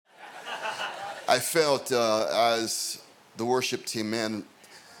I felt as the worship team, man,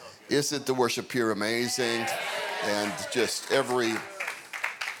 isn't the worship here amazing? And just every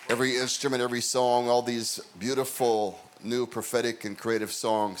instrument, every song, all these beautiful new prophetic and creative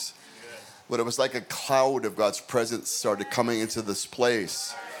songs. But it was like a cloud of God's presence started coming into this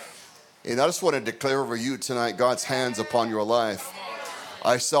place. And I just want to declare over you tonight God's hands upon your life.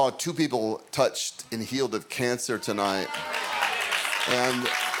 I saw 2 people touched and healed of cancer tonight. And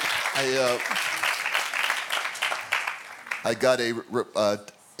I got a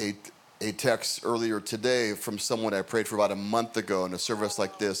text earlier today from someone I prayed for about a month ago in a service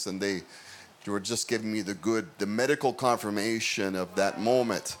like this, and they were just giving me the medical confirmation of that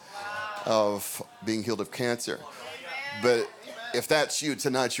moment of being healed of cancer. But if that's you,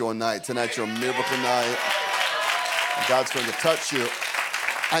 tonight's your night. Tonight's your miracle night. God's going to touch you.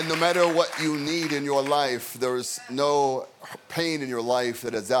 And no matter what you need in your life, there's no pain in your life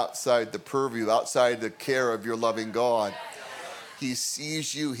that is outside the purview, outside the care of your loving God. He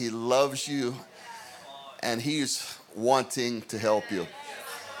sees you, He loves you, and He's wanting to help you.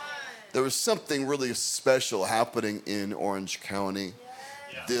 There was something really special happening in Orange County.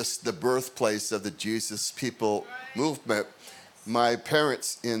 The birthplace of the Jesus People movement. My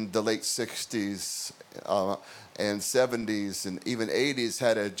parents in the late 60s and 70s and even 80s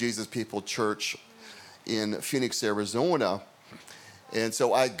had a Jesus People church in Phoenix, Arizona. And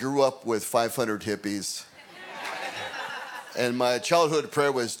so I grew up with 500 hippies. And my childhood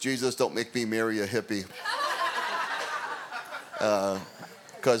prayer was, Jesus, don't make me marry a hippie.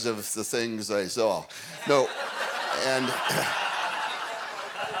 Because of the things I saw. No, and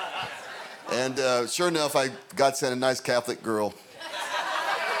sure enough, God sent a nice Catholic girl.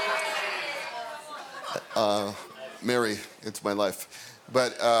 Mary, into my life.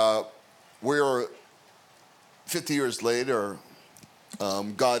 But we're 50 years later,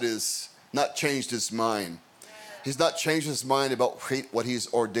 God has not changed His mind. He's not changed His mind about what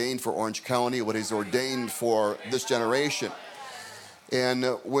He's ordained for Orange County, what He's ordained for this generation. And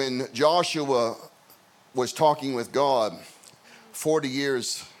when Joshua was talking with God 40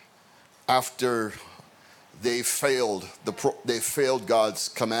 years after they failed God's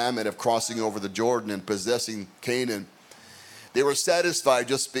commandment of crossing over the Jordan and possessing Canaan, they were satisfied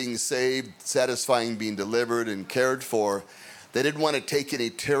just being saved, satisfying being delivered and cared for. They didn't want to take any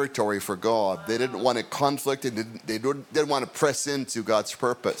territory for God. They didn't want to conflict, and they didn't want to press into God's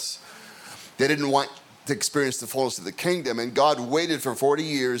purpose. They didn't want to experience the fullness of the kingdom. And God waited for 40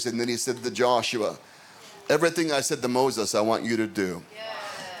 years, and then He said to Joshua, everything I said to Moses, I want you to do.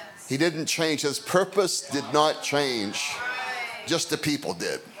 Yes. He didn't change. His purpose did not change. Just the people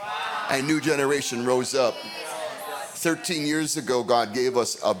did. A new generation rose up. 13 years ago, God gave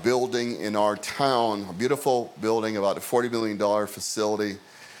us a building in our town, a beautiful building, about a $40 million facility,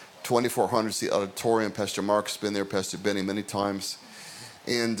 2,400 seat auditorium. Pastor Mark's been there, Pastor Benny, many times.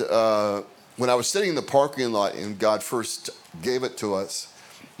 And when I was sitting in the parking lot and God first gave it to us,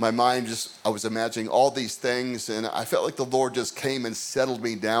 my mind I was imagining all these things, and I felt like the Lord just came and settled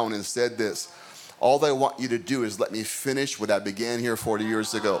me down and said this, all I want you to do is let me finish what I began here 40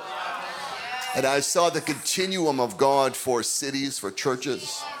 years ago. And I saw the continuum of God for cities, for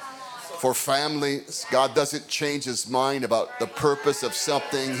churches, for families. God doesn't change His mind about the purpose of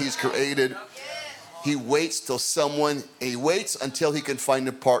something He's created. He waits until He can find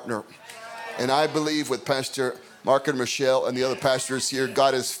a partner. And I believe with Pastor Mark and Michelle and the other pastors here,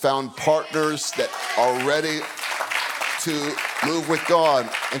 God has found partners that are ready to move with God.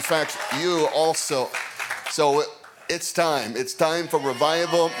 In fact, you also. So it's time. It's time for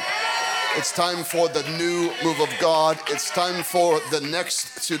revival. It's time for the new move of God. It's time for the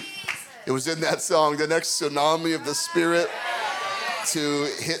next, it was in that song, the next tsunami of the Spirit to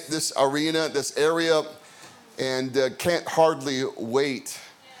hit this arena, this area, and can't hardly wait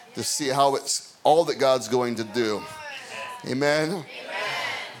to see how it's all that God's going to do. Amen?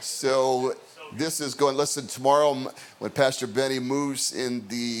 So this is going, listen, tomorrow when Pastor Benny moves in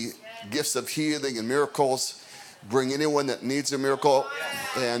the gifts of healing and miracles, bring anyone that needs a miracle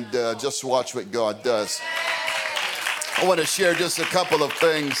and just watch what God does. I want to share just a couple of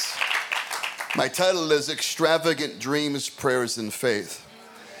things. My title is Extravagant Dreams, Prayers, and Faith.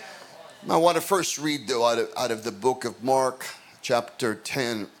 I want to first read, though, out of the book of Mark, chapter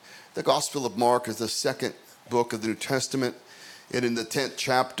 10. The Gospel of Mark is the second book of the New Testament, and in the 10th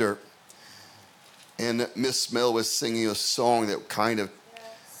chapter, and Miss Mel was singing a song that kind of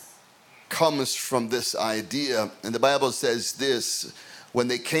comes from this idea. And the Bible says this, when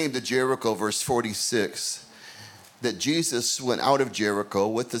they came to Jericho, verse 46, that Jesus went out of Jericho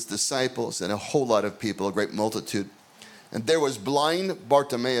with His disciples and a whole lot of people, a great multitude. And there was blind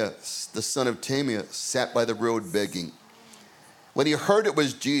Bartimaeus, the son of Timaeus, sat by the road begging. When he heard it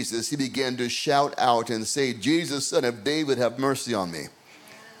was Jesus, he began to shout out and say, Jesus, son of David, have mercy on me.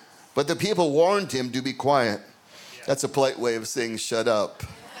 But the people warned him to be quiet. That's a polite way of saying shut up.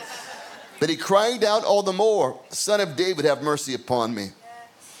 But he cried out all the more, Son of David, have mercy upon me.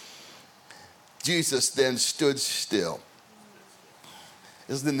 Jesus then stood still.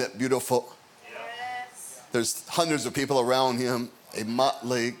 Isn't that beautiful? Yes. There's hundreds of people around him, a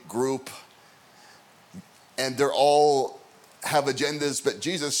motley group, and they're all have agendas, but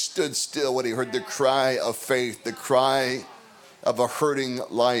Jesus stood still when he heard the cry of faith, the cry of a hurting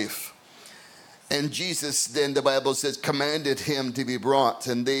life. And Jesus then, the Bible says, commanded him to be brought.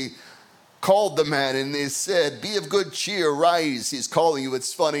 And they called the man and they said, be of good cheer, rise, he's calling you.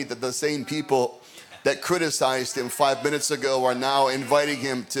 It's funny that the same people that criticized him 5 minutes ago are now inviting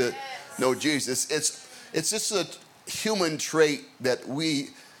him to know Jesus. It's just a human trait that we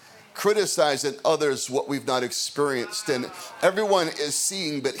criticize in others what we've not experienced. And everyone is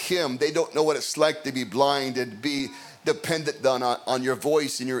seeing but him. They don't know what it's like to be blind and be dependent on your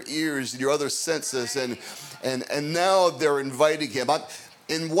voice and your ears and your other senses. And now they're inviting him.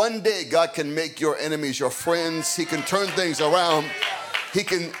 In one day, God can make your enemies your friends. He can turn things around.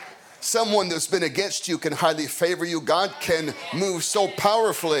 Someone that's been against you can highly favor you. God can move so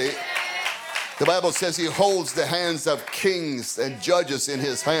powerfully. The Bible says he holds the hands of kings and judges in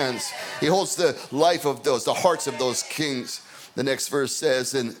his hands. He holds the life of those, the hearts of those kings. The next verse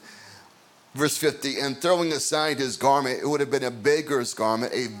says in verse 50, and throwing aside his garment, it would have been a beggar's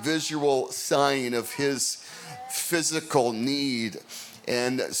garment, a visual sign of his physical need.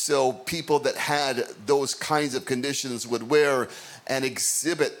 And so people that had those kinds of conditions would wear and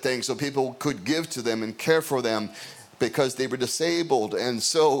exhibit things so people could give to them and care for them because they were disabled. And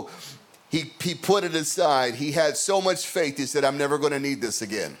so he put it aside. He had so much faith. He said, I'm never going to need this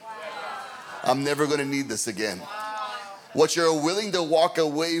again. I'm never going to need this again. What you're willing to walk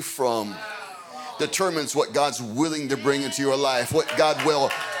away from determines what God's willing to bring into your life, what God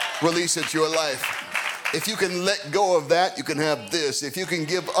will release into your life. If you can let go of that, you can have this. If you can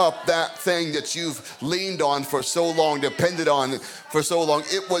give up that thing that you've leaned on for so long, depended on for so long,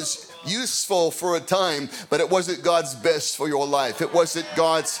 it was useful for a time, but it wasn't God's best for your life. It wasn't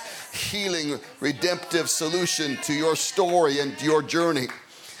God's healing, redemptive solution to your story and your journey.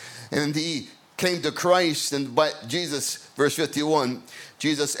 And he came to Christ, and by Jesus, verse 51,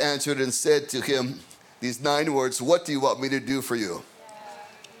 Jesus answered and said to him these 9 words, what do you want me to do for you?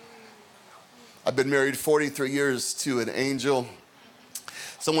 I've been married 43 years to an angel.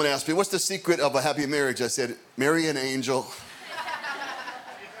 Someone asked me, what's the secret of a happy marriage? I said, marry an angel.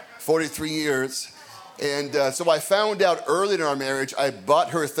 43 years. And so I found out early in our marriage, I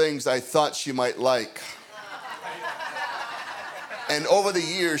bought her things I thought she might like. And over the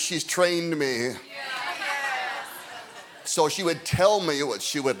years, she's trained me. So she would tell me what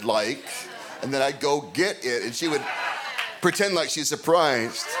she would like, and then I'd go get it, and she would pretend like she's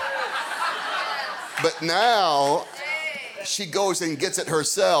surprised. But now, she goes and gets it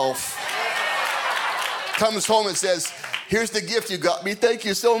herself, comes home and says, here's the gift you got me, thank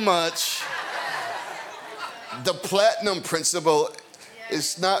you so much. The platinum principle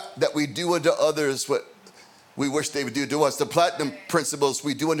is not that we do unto others what we wish they would do to us. The platinum principles,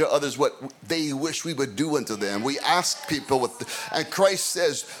 we do unto others what they wish we would do unto them. We ask people and Christ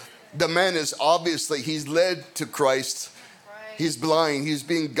says, the man is obviously, he's led to Christ. He's blind, he's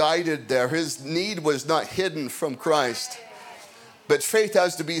being guided there. His need was not hidden from Christ. But faith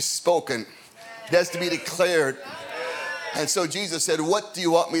has to be spoken. It has to be declared. And so Jesus said, what do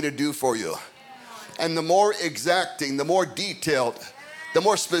you want me to do for you? And the more exacting, the more detailed, the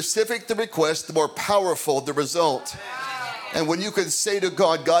more specific the request, the more powerful the result. And when you can say to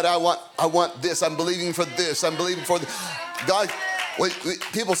God, God, I want this. I'm believing for this. I'm believing for this. God,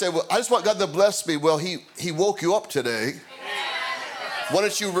 people say, well, I just want God to bless me. Well, he woke you up today. Why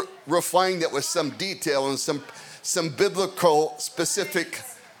don't you refine that with some detail and some biblical specific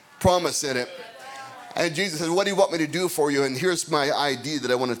promise in it? And Jesus said, what do you want me to do for you? And here's my idea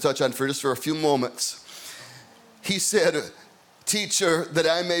that I want to touch on for just for a few moments. He said, teacher, that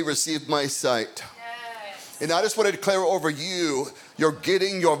I may receive my sight. Yes. And I just want to declare over you, you're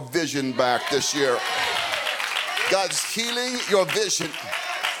getting your vision back this year. God's healing your vision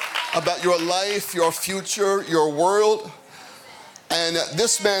about your life, your future, your world. And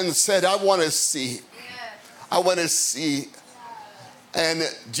this man said, I want to see. I want to see. And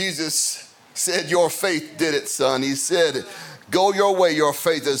Jesus said, your faith did it, son. He said, go your way, your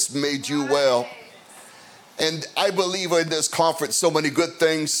faith has made you well. And I believe in this conference, so many good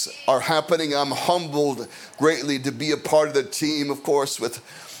things are happening. I'm humbled greatly to be a part of the team, of course, with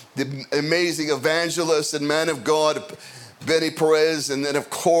the amazing evangelist and man of God, Benny Perez, and then, of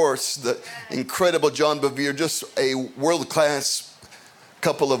course, the incredible John Bevere, just a world-class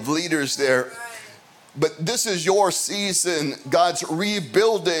couple of leaders there. But this is your season. God's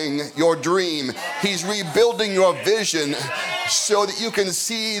rebuilding your dream. He's rebuilding your vision so that you can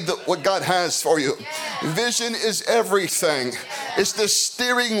see what God has for you. Vision is everything. It's the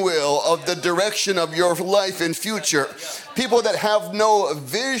steering wheel of the direction of your life and future. People that have no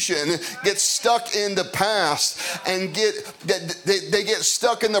vision get stuck in the past and they get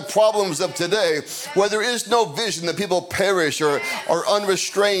stuck in the problems of today. Where there is no vision, the people perish or are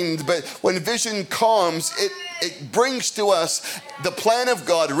unrestrained. But when vision comes, it brings to us the plan of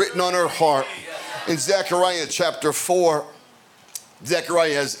God written on our heart. In Zechariah chapter 4,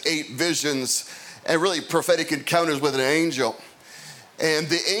 Zechariah has 8 visions and really prophetic encounters with an angel. And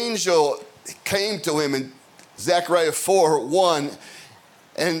the angel came to him in Zechariah 4:1,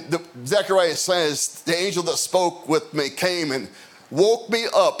 and Zechariah says, the angel that spoke with me came and woke me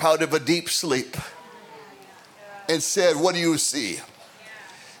up out of a deep sleep and said, what do you see?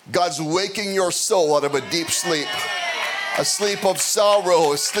 God's waking your soul out of a deep sleep, a sleep of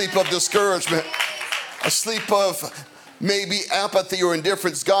sorrow, a sleep of discouragement, a sleep of maybe apathy or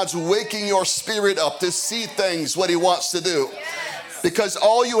indifference. God's waking your spirit up to see things, what he wants to do. Because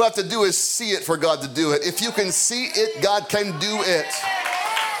all you have to do is see it for God to do it. If you can see it, God can do it.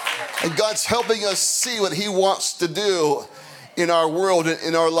 And God's helping us see what he wants to do in our world and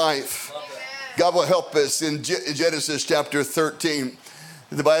in our life. God will help us. In Genesis chapter 13,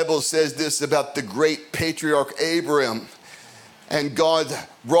 the Bible says this about the great patriarch Abram. And God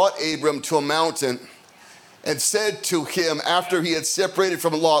brought Abram to a mountain and said to him, after he had separated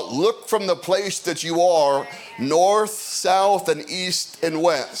from Lot, look from the place that you are, north, south, and east, and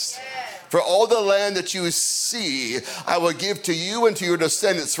west. For all the land that you see, I will give to you and to your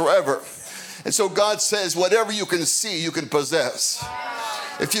descendants forever. And so God says, whatever you can see, you can possess.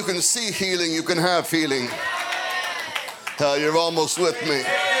 If you can see healing, you can have healing. You're almost with me.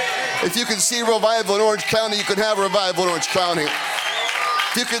 If you can see revival in Orange County, you can have revival in Orange County.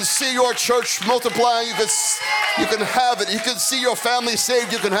 If you can see your church multiplying, you can have it. You can see your family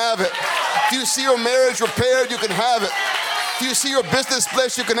saved, you can have it. If you see your marriage repaired, you can have it. If you see your business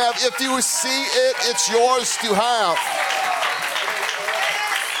blessed, you can have it. If you see it, it's yours to have.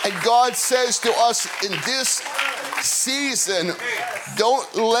 And God says to us in this season,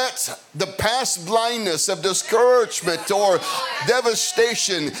 don't let the past blindness of discouragement or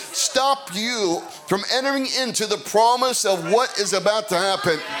devastation stop you from entering into the promise of what is about to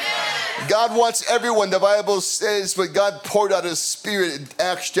happen. God wants everyone. The Bible says when God poured out his Spirit in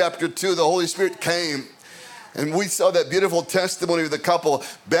Acts chapter 2, the Holy Spirit came. And we saw that beautiful testimony of the couple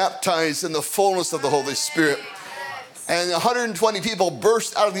baptized in the fullness of the Holy Spirit. And 120 people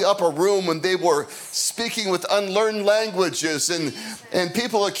burst out of the upper room when they were speaking with unlearned languages. And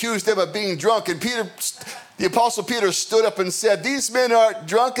people accused them of being drunk. And Peter, the Apostle Peter, stood up and said, these men aren't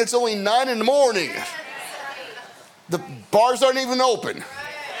drunk. It's only 9 in the morning. The bars aren't even open.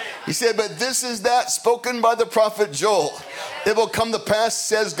 He said, but this is that spoken by the prophet Joel. It will come to pass,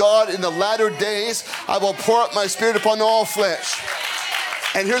 says God, in the latter days, I will pour out my Spirit upon all flesh.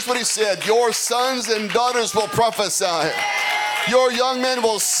 And here's what he said, your sons and daughters will prophesy. Your young men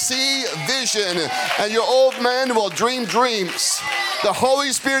will see vision, and your old men will dream dreams. The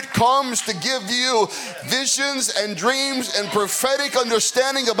Holy Spirit comes to give you visions and dreams and prophetic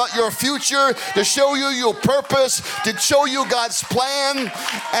understanding about your future, to show you your purpose, to show you God's plan.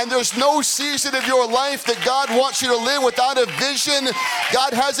 And there's no season of your life that God wants you to live without a vision.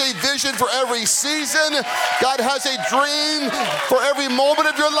 God has a vision for every season. God has a dream for every moment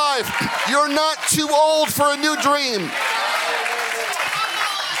of your life. You're not too old for a new dream.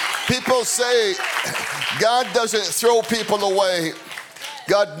 People say God doesn't throw people away.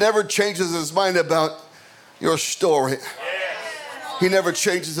 God never changes his mind about your story. He never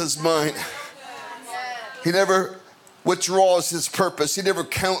changes his mind. He never withdraws his purpose. He never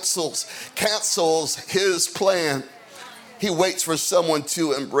cancels his plan. He waits for someone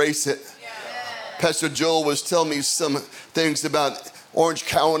to embrace it. Pastor Joel was telling me some things about Orange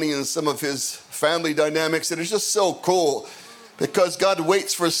County and some of his family dynamics, and it's just so cool. Because God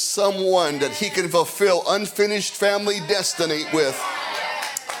waits for someone that he can fulfill unfinished family destiny with.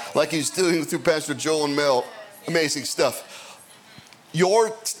 Like he's doing through Pastor Joel and Mel. Amazing stuff.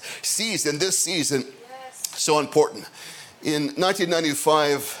 Your season, this season, so important. In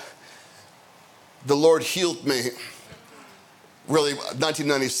 1995, the Lord healed me really,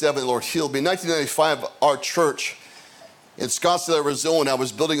 1997, the Lord healed me. 1995, our church in Scottsdale, Arizona, I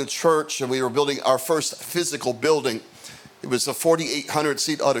was building a church, and we were building our first physical building. It was a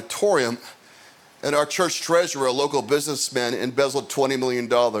 4,800-seat auditorium, and our church treasurer, a local businessman, embezzled $20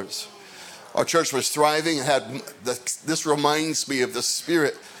 million. Our church was thriving. This reminds me of the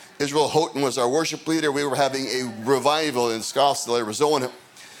Spirit. Israel Houghton was our worship leader. We were having a revival in Scottsdale, Arizona.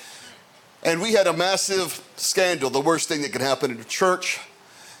 And we had a massive scandal, the worst thing that could happen in a church.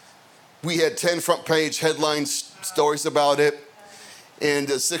 We had 10 front page headline stories about it, and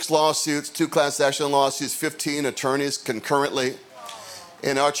 6 lawsuits, 2 class action lawsuits, 15 attorneys concurrently.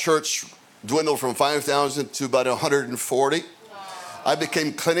 And our church dwindled from 5,000 to about 140. I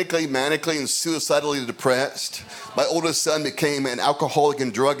became clinically, manically, and suicidally depressed. My oldest son became an alcoholic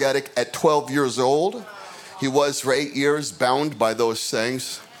and drug addict at 12 years old. He was for 8 years, bound by those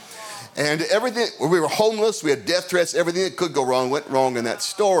things. And everything, we were homeless, we had death threats, everything that could go wrong went wrong in that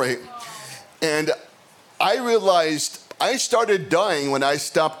story. And I realized I started dying when I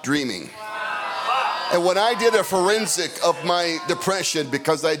stopped dreaming. And when I did a forensic of my depression,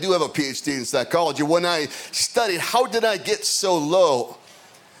 because I do have a PhD in psychology, when I studied how did I get so low?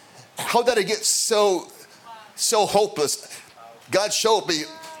 How did I get so hopeless? God showed me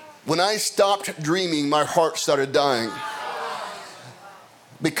when I stopped dreaming, my heart started dying.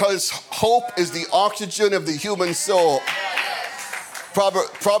 Because hope is the oxygen of the human soul.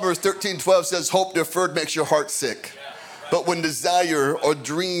 Proverbs 13:12 says, hope deferred makes your heart sick. But when desire or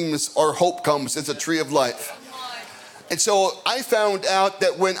dreams or hope comes, it's a tree of life. And so I found out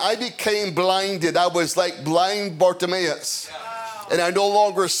that when I became blinded, I was like blind Bartimaeus. And I no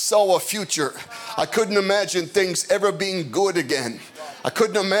longer saw a future. I couldn't imagine things ever being good again. I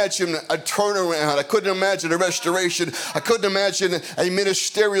couldn't imagine a turnaround. I couldn't imagine a restoration. I couldn't imagine a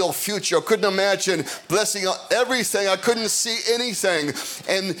ministerial future. I couldn't imagine blessing everything. I couldn't see anything.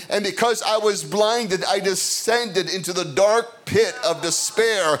 And because I was blinded, I descended into the dark pit of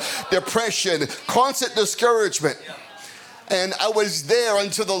despair, depression, constant discouragement. And I was there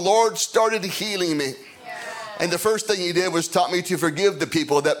until the Lord started healing me. And the first thing he did was taught me to forgive the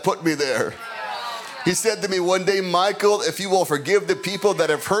people that put me there. He said to me one day, Michael, if you will forgive the people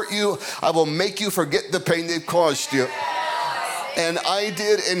that have hurt you, I will make you forget the pain they've caused you. And I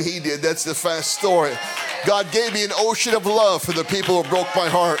did, and he did. That's the fast story. God gave me an ocean of love for the people who broke my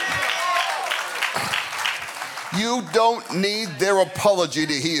heart. You don't need their apology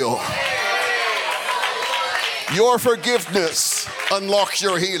to heal. Your forgiveness unlocks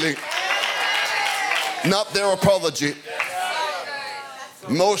your healing, not their apology.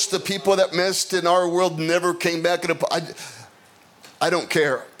 Most of the people that missed in our world never came back. I don't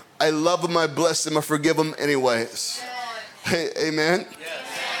care. I love them, I bless them, I forgive them anyways. Hey, amen?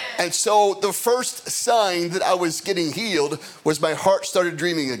 And so the first sign that I was getting healed was my heart started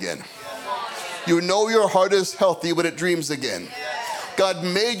dreaming again. You know your heart is healthy when it dreams again. God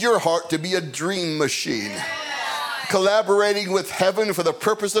made your heart to be a dream machine, collaborating with heaven for the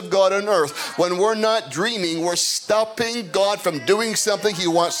purpose of God on earth. When we're not dreaming, we're stopping God from doing something he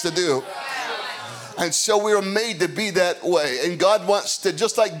wants to do. And so we were made to be that way. And God wants to,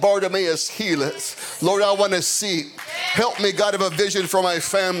 just like Bartimaeus, heal us. Lord, I want to see. Help me, God, have a vision for my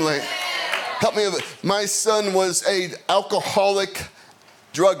family. Help me. My son was an alcoholic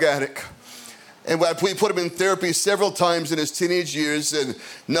drug addict. And we put him in therapy several times in his teenage years, and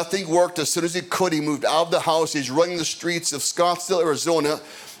nothing worked. As soon as he could, he moved out of the house. He's running the streets of Scottsdale, Arizona.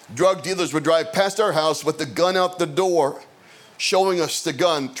 Drug dealers would drive past our house with the gun out the door, showing us the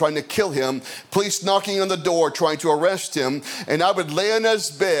gun, trying to kill him. Police knocking on the door, trying to arrest him. And I would lay in his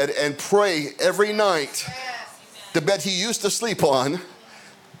bed and pray every night, the bed he used to sleep on,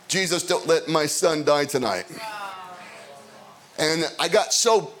 Jesus, don't let my son die tonight. And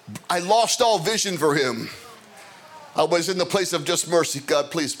I lost all vision for him. I was in the place of just mercy.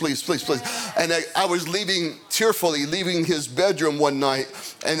 God, please, please, please, please. And I was tearfully leaving his bedroom one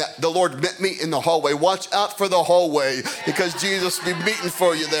night, and the Lord met me in the hallway. Watch out for the hallway, because Jesus will be meeting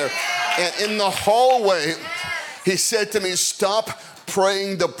for you there. And in the hallway, he said to me, stop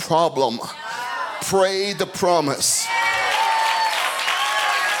praying the problem. Pray the promise.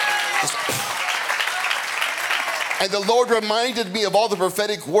 And the Lord reminded me of all the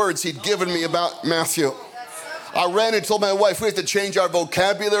prophetic words he'd given me about Matthew. I ran and told my wife we have to change our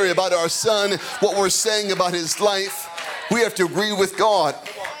vocabulary about our son, what we're saying about his life. We have to agree with God.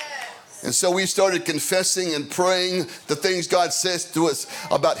 And so we started confessing and praying the things God says to us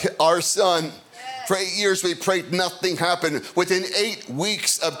about our son. For 8 years we prayed, nothing happened. Within 8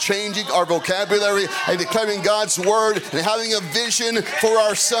 weeks of changing our vocabulary and declaring God's word and having a vision for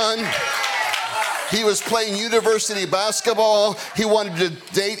our son, He was playing university basketball. He wanted to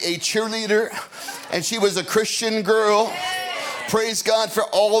date a cheerleader, and she was a Christian girl. Praise God for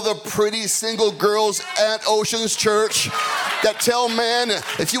all the pretty single girls at Oceans Church that tell men,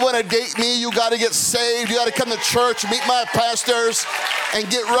 if you want to date me, you got to get saved. You got to come to church, meet my pastors, and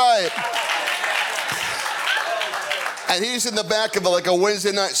get right. And he's in the back of like a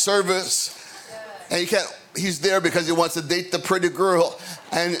Wednesday night service, and he's there because he wants to date the pretty girl.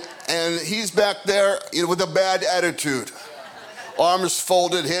 And he's back there, with a bad attitude. Arms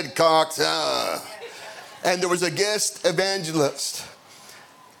folded, head cocked. And there was a guest evangelist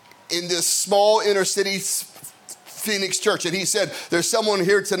in this small inner city Phoenix church. And he said, there's someone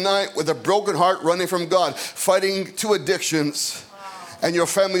here tonight with a broken heart running from God, fighting 2 addictions. And your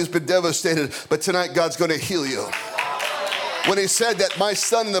family's been devastated. But tonight, God's going to heal you. When he said that, my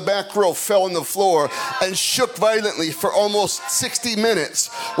son in the back row fell on the floor and shook violently for almost 60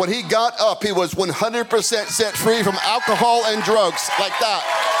 minutes. When he got up, he was 100% set free from alcohol and drugs, like that.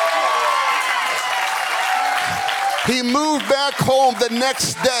 He moved back home the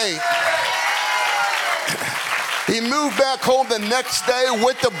next day. He moved back home the next day,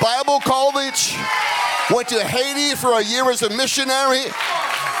 went to Bible college, went to Haiti for a year as a missionary,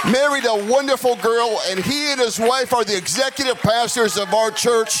 married a wonderful girl, and he and his wife are the executive pastors of our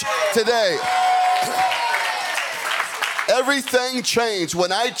church today. Everything changed.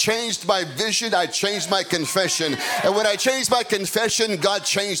 When I changed my vision, I changed my confession. And when I changed my confession, God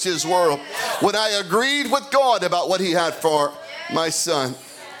changed his world. When I agreed with God about what he had for my son,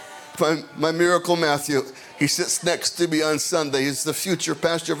 my miracle Matthew, he sits next to me on Sunday. He's the future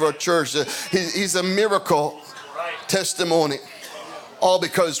pastor of our church. He's a miracle testimony. All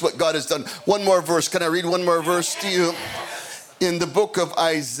because what God has done. One more verse. Can I read one more verse to you? In the book of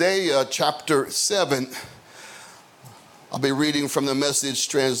Isaiah, chapter 7, I'll be reading from the Message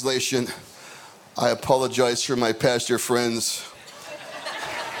translation. I apologize for my pastor friends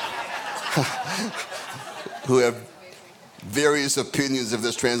who have various opinions of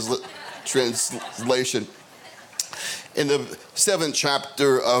this translation. In the 7th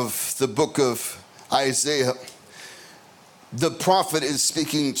chapter of the book of Isaiah, the prophet is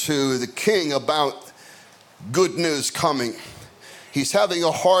speaking to the king about good news coming. He's having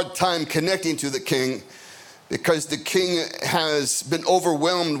a hard time connecting to the king because the king has been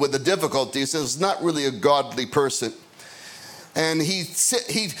overwhelmed with the difficulties and is not really a godly person. And he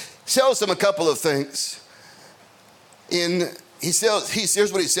tells him a couple of things.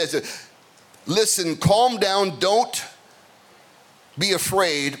 Here's what he says. Listen, calm down, don't be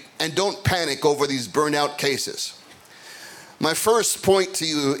afraid, and don't panic over these burnout cases. My first point to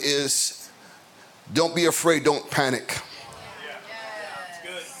you is don't be afraid, don't panic.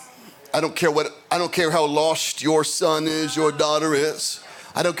 I don't care how lost your son is, your daughter is.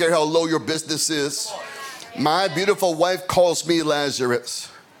 I don't care how low your business is. My beautiful wife calls me Lazarus.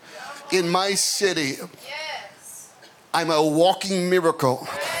 In my city, I'm a walking miracle.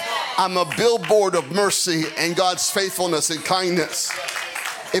 I'm a billboard of mercy and God's faithfulness and kindness.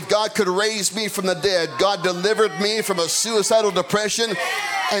 If God could raise me from the dead, God delivered me from a suicidal depression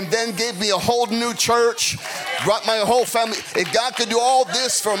and then gave me a whole new church, brought my whole family. If God could do all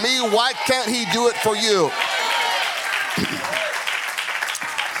this for me, why can't he do it for you?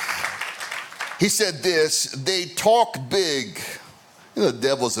 He said this, they talk big. The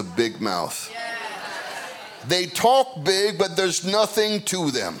devil's a big mouth. They talk big, but there's nothing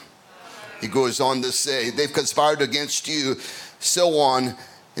to them. He goes on to say, they've conspired against you, so on.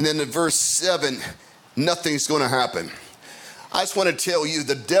 And then in verse 7, nothing's going to happen. I just want to tell you,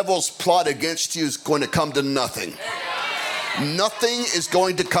 the devil's plot against you is going to come to nothing. Nothing is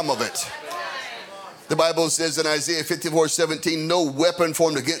going to come of it. The Bible says in Isaiah 54:17, no weapon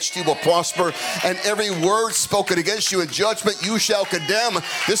formed against you will prosper, and every word spoken against you in judgment you shall condemn.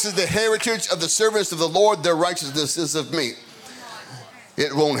 This is the heritage of the servants of the Lord, their righteousness is of me.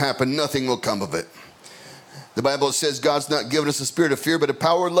 It won't happen. Nothing will come of it. The Bible says God's not given us a spirit of fear, but a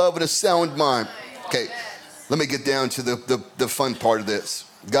power, love, and a sound mind. Okay, let me get down to the fun part of this.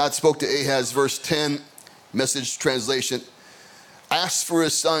 God spoke to Ahaz, verse 10, Message translation. Ask for a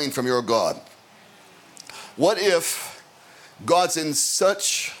sign from your God. What if God's in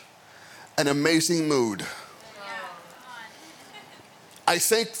such an amazing mood? I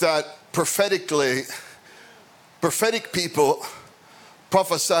think that prophetic people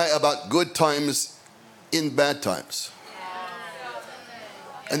prophesy about good times in bad times.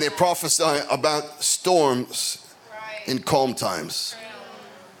 And they prophesy about storms in calm times.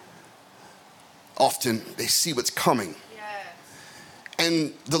 Often they see what's coming.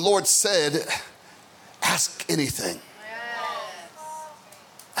 And the Lord said, ask anything.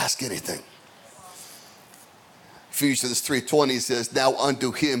 Ask anything. Ephesians 3:20 says, now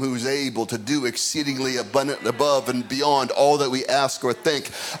unto him who's able to do exceedingly abundant above and beyond all that we ask or think,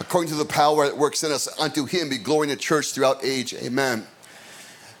 according to the power that works in us, unto him be glory in the church throughout age. Amen.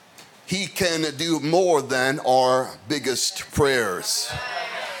 He can do more than our biggest prayers.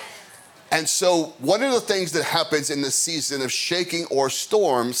 And so one of the things that happens in the season of shaking or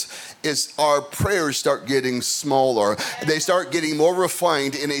storms is our prayers start getting smaller. They start getting more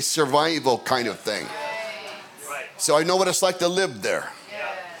refined in a survival kind of thing. So I know what it's like to live there.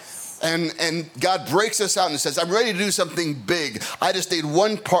 And God breaks us out and says, I'm ready to do something big. I just need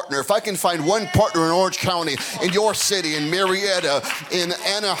one partner. If I can find one partner in Orange County, in your city, in Marietta, in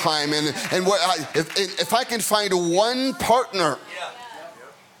Anaheim, and if I can find one partner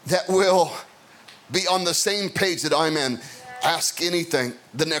that will be on the same page that I'm in, ask anything.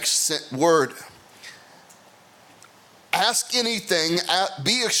 The next word. Ask anything,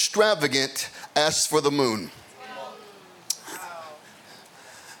 be extravagant, ask for the moon.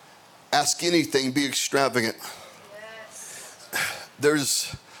 Ask anything, be extravagant.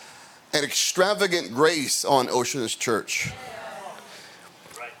 There's an extravagant grace on Ocean's Church.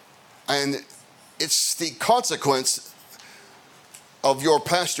 And it's the consequence of your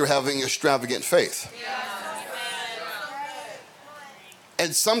pastor having extravagant faith.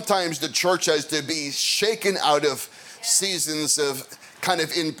 And sometimes the church has to be shaken out of seasons of kind of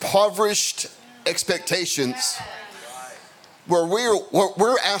impoverished expectations, where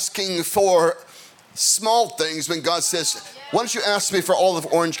we're asking for small things when God says, why don't you ask me for all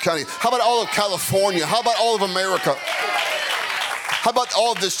of Orange County? How about all of California? How about all of America? How about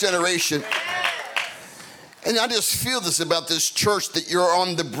all of this generation? And I just feel this about this church, that you're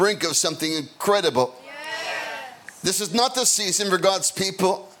on the brink of something incredible. This is not the season for God's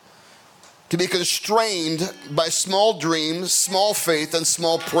people to be constrained by small dreams, small faith, and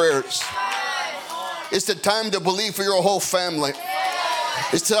small prayers. It's the time to believe for your whole family.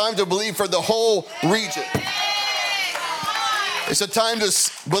 It's time to believe for the whole region. It's a time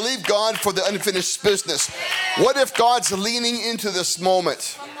to believe God for the unfinished business. What if God's leaning into this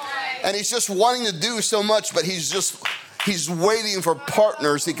moment and he's just wanting to do so much, but he's waiting for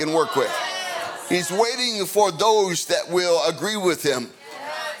partners he can work with. He's waiting for those that will agree with him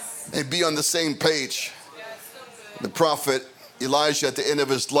and be on the same page. The prophet Elijah at the end of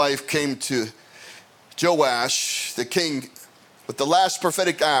his life came to Joash, the king, with the last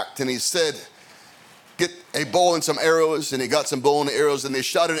prophetic act, and he said, get a bow and some arrows, and he got some bow and arrows, and they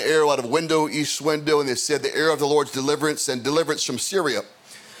shot an arrow out of a window, east window, and they said, the arrow of the Lord's deliverance and deliverance from Syria.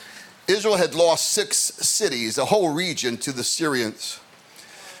 Israel had lost 6 cities, a whole region, to the Syrians.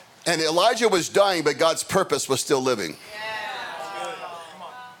 And Elijah was dying, but God's purpose was still living.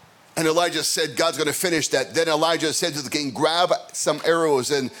 And Elijah said, God's going to finish that. Then Elijah said to the king, grab some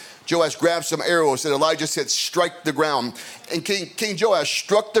arrows. And Joash grabbed some arrows. And Elijah said, strike the ground. And King Joash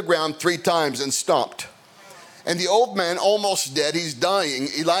struck the ground 3 times and stopped. And the old man, almost dead, he's dying.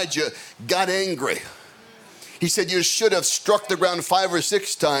 Elijah got angry. He said, you should have struck the ground 5 or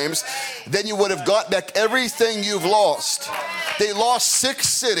 6 times. Then you would have got back everything you've lost. They lost 6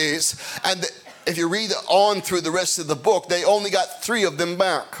 cities. And if you read on through the rest of the book, they only got 3 of them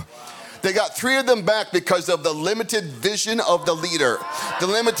back. They got 3 of them back because of the limited vision of the leader, the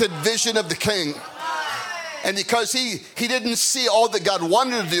limited vision of the king. And because he didn't see all that God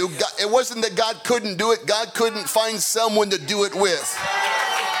wanted to do, it wasn't that God couldn't do it. God couldn't find someone to do it with.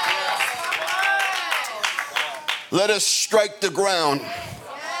 Let us strike the ground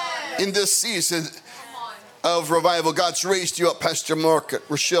in this season of revival. God's raised you up, Pastor Mark,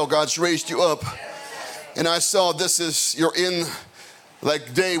 Rochelle. God's raised you up. And I saw you're in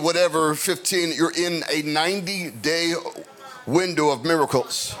like day whatever, 15, you're in a 90-day window of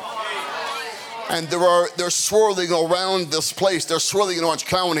miracles. And they're swirling around this place. They're swirling in Orange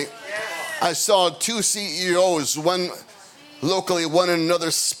County. I saw 2 CEOs, one locally, one in another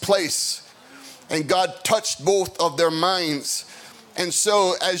place. And God touched both of their minds. And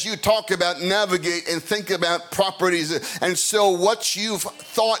so as you talk about navigate and think about properties, and so what you've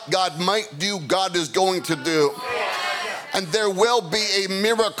thought God might do, God is going to do. And there will be a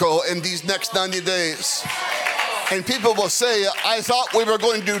miracle in these next 90 days. And people will say, I thought we were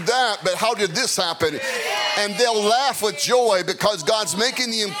going to do that, but how did this happen? And they'll laugh with joy because God's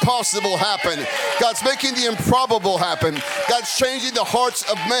making the impossible happen. God's making the improbable happen. God's changing the hearts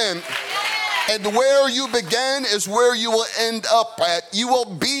of men. And where you began is where you will end up at. You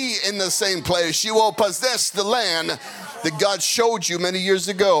will be in the same place. You will possess the land that God showed you many years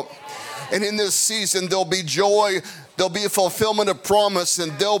ago. And in this season, there'll be joy. There'll be a fulfillment of promise.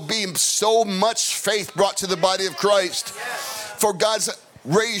 And there'll be so much faith brought to the body of Christ. For God's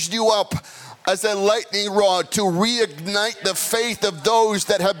raised you up as a lightning rod to reignite the faith of those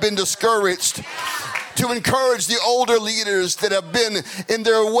that have been discouraged, to encourage the older leaders that have been in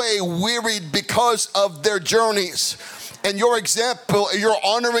their way wearied because of their journeys. And your example, your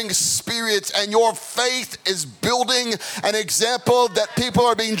honoring spirit and your faith is building an example that people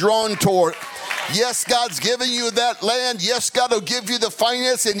are being drawn toward. Yes, God's giving you that land. Yes, God will give you the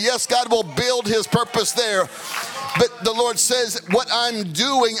finance. And yes, God will build his purpose there. But the Lord says, what I'm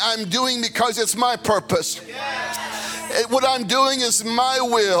doing because it's my purpose. What I'm doing is my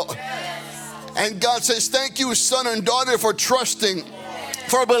will. And God says, thank you, son and daughter, for trusting,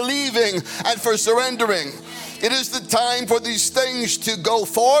 for believing, and for surrendering. It is the time for these things to go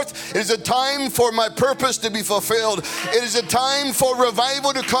forth. It is a time for my purpose to be fulfilled. It is a time for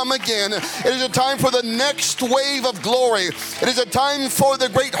revival to come again. It is a time for the next wave of glory. It is a time for the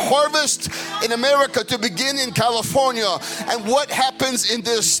great harvest in America to begin in California. And what happens in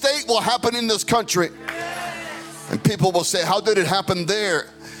this state will happen in this country. And people will say, how did it happen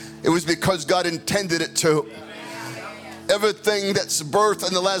there? It was because God intended it to. Everything that's birthed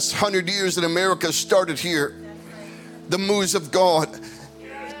in the last 100 years in America started here. The moves of God,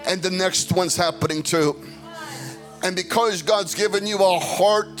 and the next one's happening too. And because God's given you a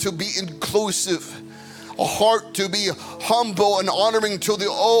heart to be inclusive, a heart to be humble and honoring to the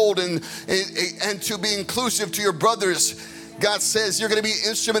old, and to be inclusive to your brothers, God says you're going to be an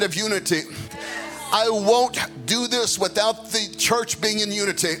instrument of unity. I won't do this without the church being in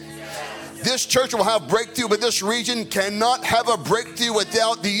unity. This church will have breakthrough, but this region cannot have a breakthrough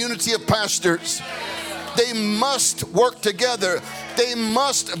without the unity of pastors. They must work together. They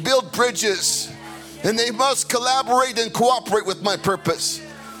must build bridges. And they must collaborate and cooperate with my purpose.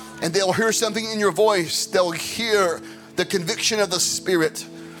 And they'll hear something in your voice. They'll hear the conviction of the Spirit.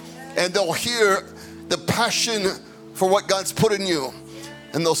 And they'll hear the passion for what God's put in you.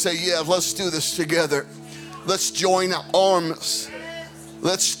 And they'll say, yeah, let's do this together. Let's join arms.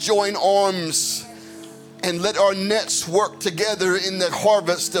 Let's join arms and let our nets work together in the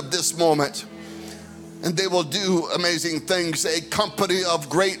harvest of this moment. And they will do amazing things. A company of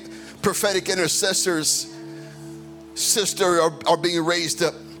great prophetic intercessors, sister, are being raised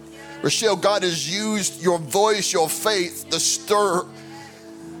up. Rochelle, God has used your voice, your faith to stir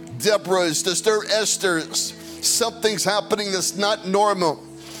Deborah's, to stir Esther's. Something's happening that's not normal.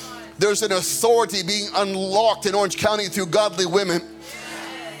 There's an authority being unlocked in Orange County through godly women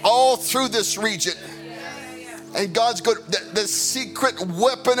all through this region. And God's good. The secret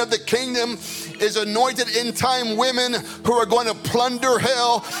weapon of the kingdom is anointed end time women who are going to plunder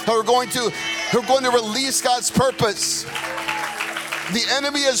hell, who are going to release God's purpose. The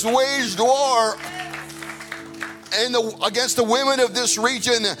enemy has waged war against the women of this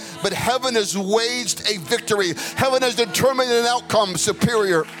region, but heaven has waged a victory. Heaven has determined an outcome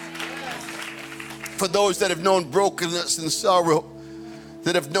superior. For those that have known brokenness and sorrow,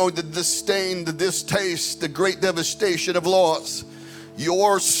 that have known the disdain, the distaste, the great devastation of loss,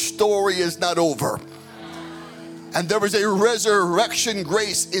 your story is not over. And there is a resurrection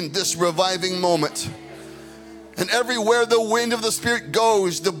grace in this reviving moment. And everywhere the wind of the Spirit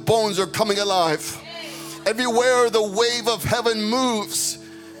goes, the bones are coming alive. Everywhere the wave of heaven moves,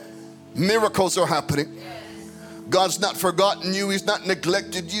 miracles are happening. God's not forgotten you. He's not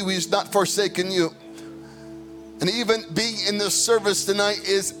neglected you. He's not forsaken you. And even being in this service tonight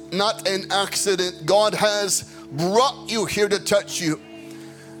is not an accident. God has brought you here to touch you.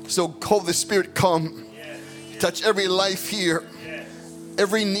 So Holy Spirit, come. Touch every life here.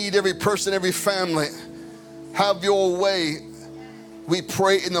 Every need, every person, every family. Have your way. We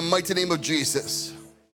pray in the mighty name of Jesus.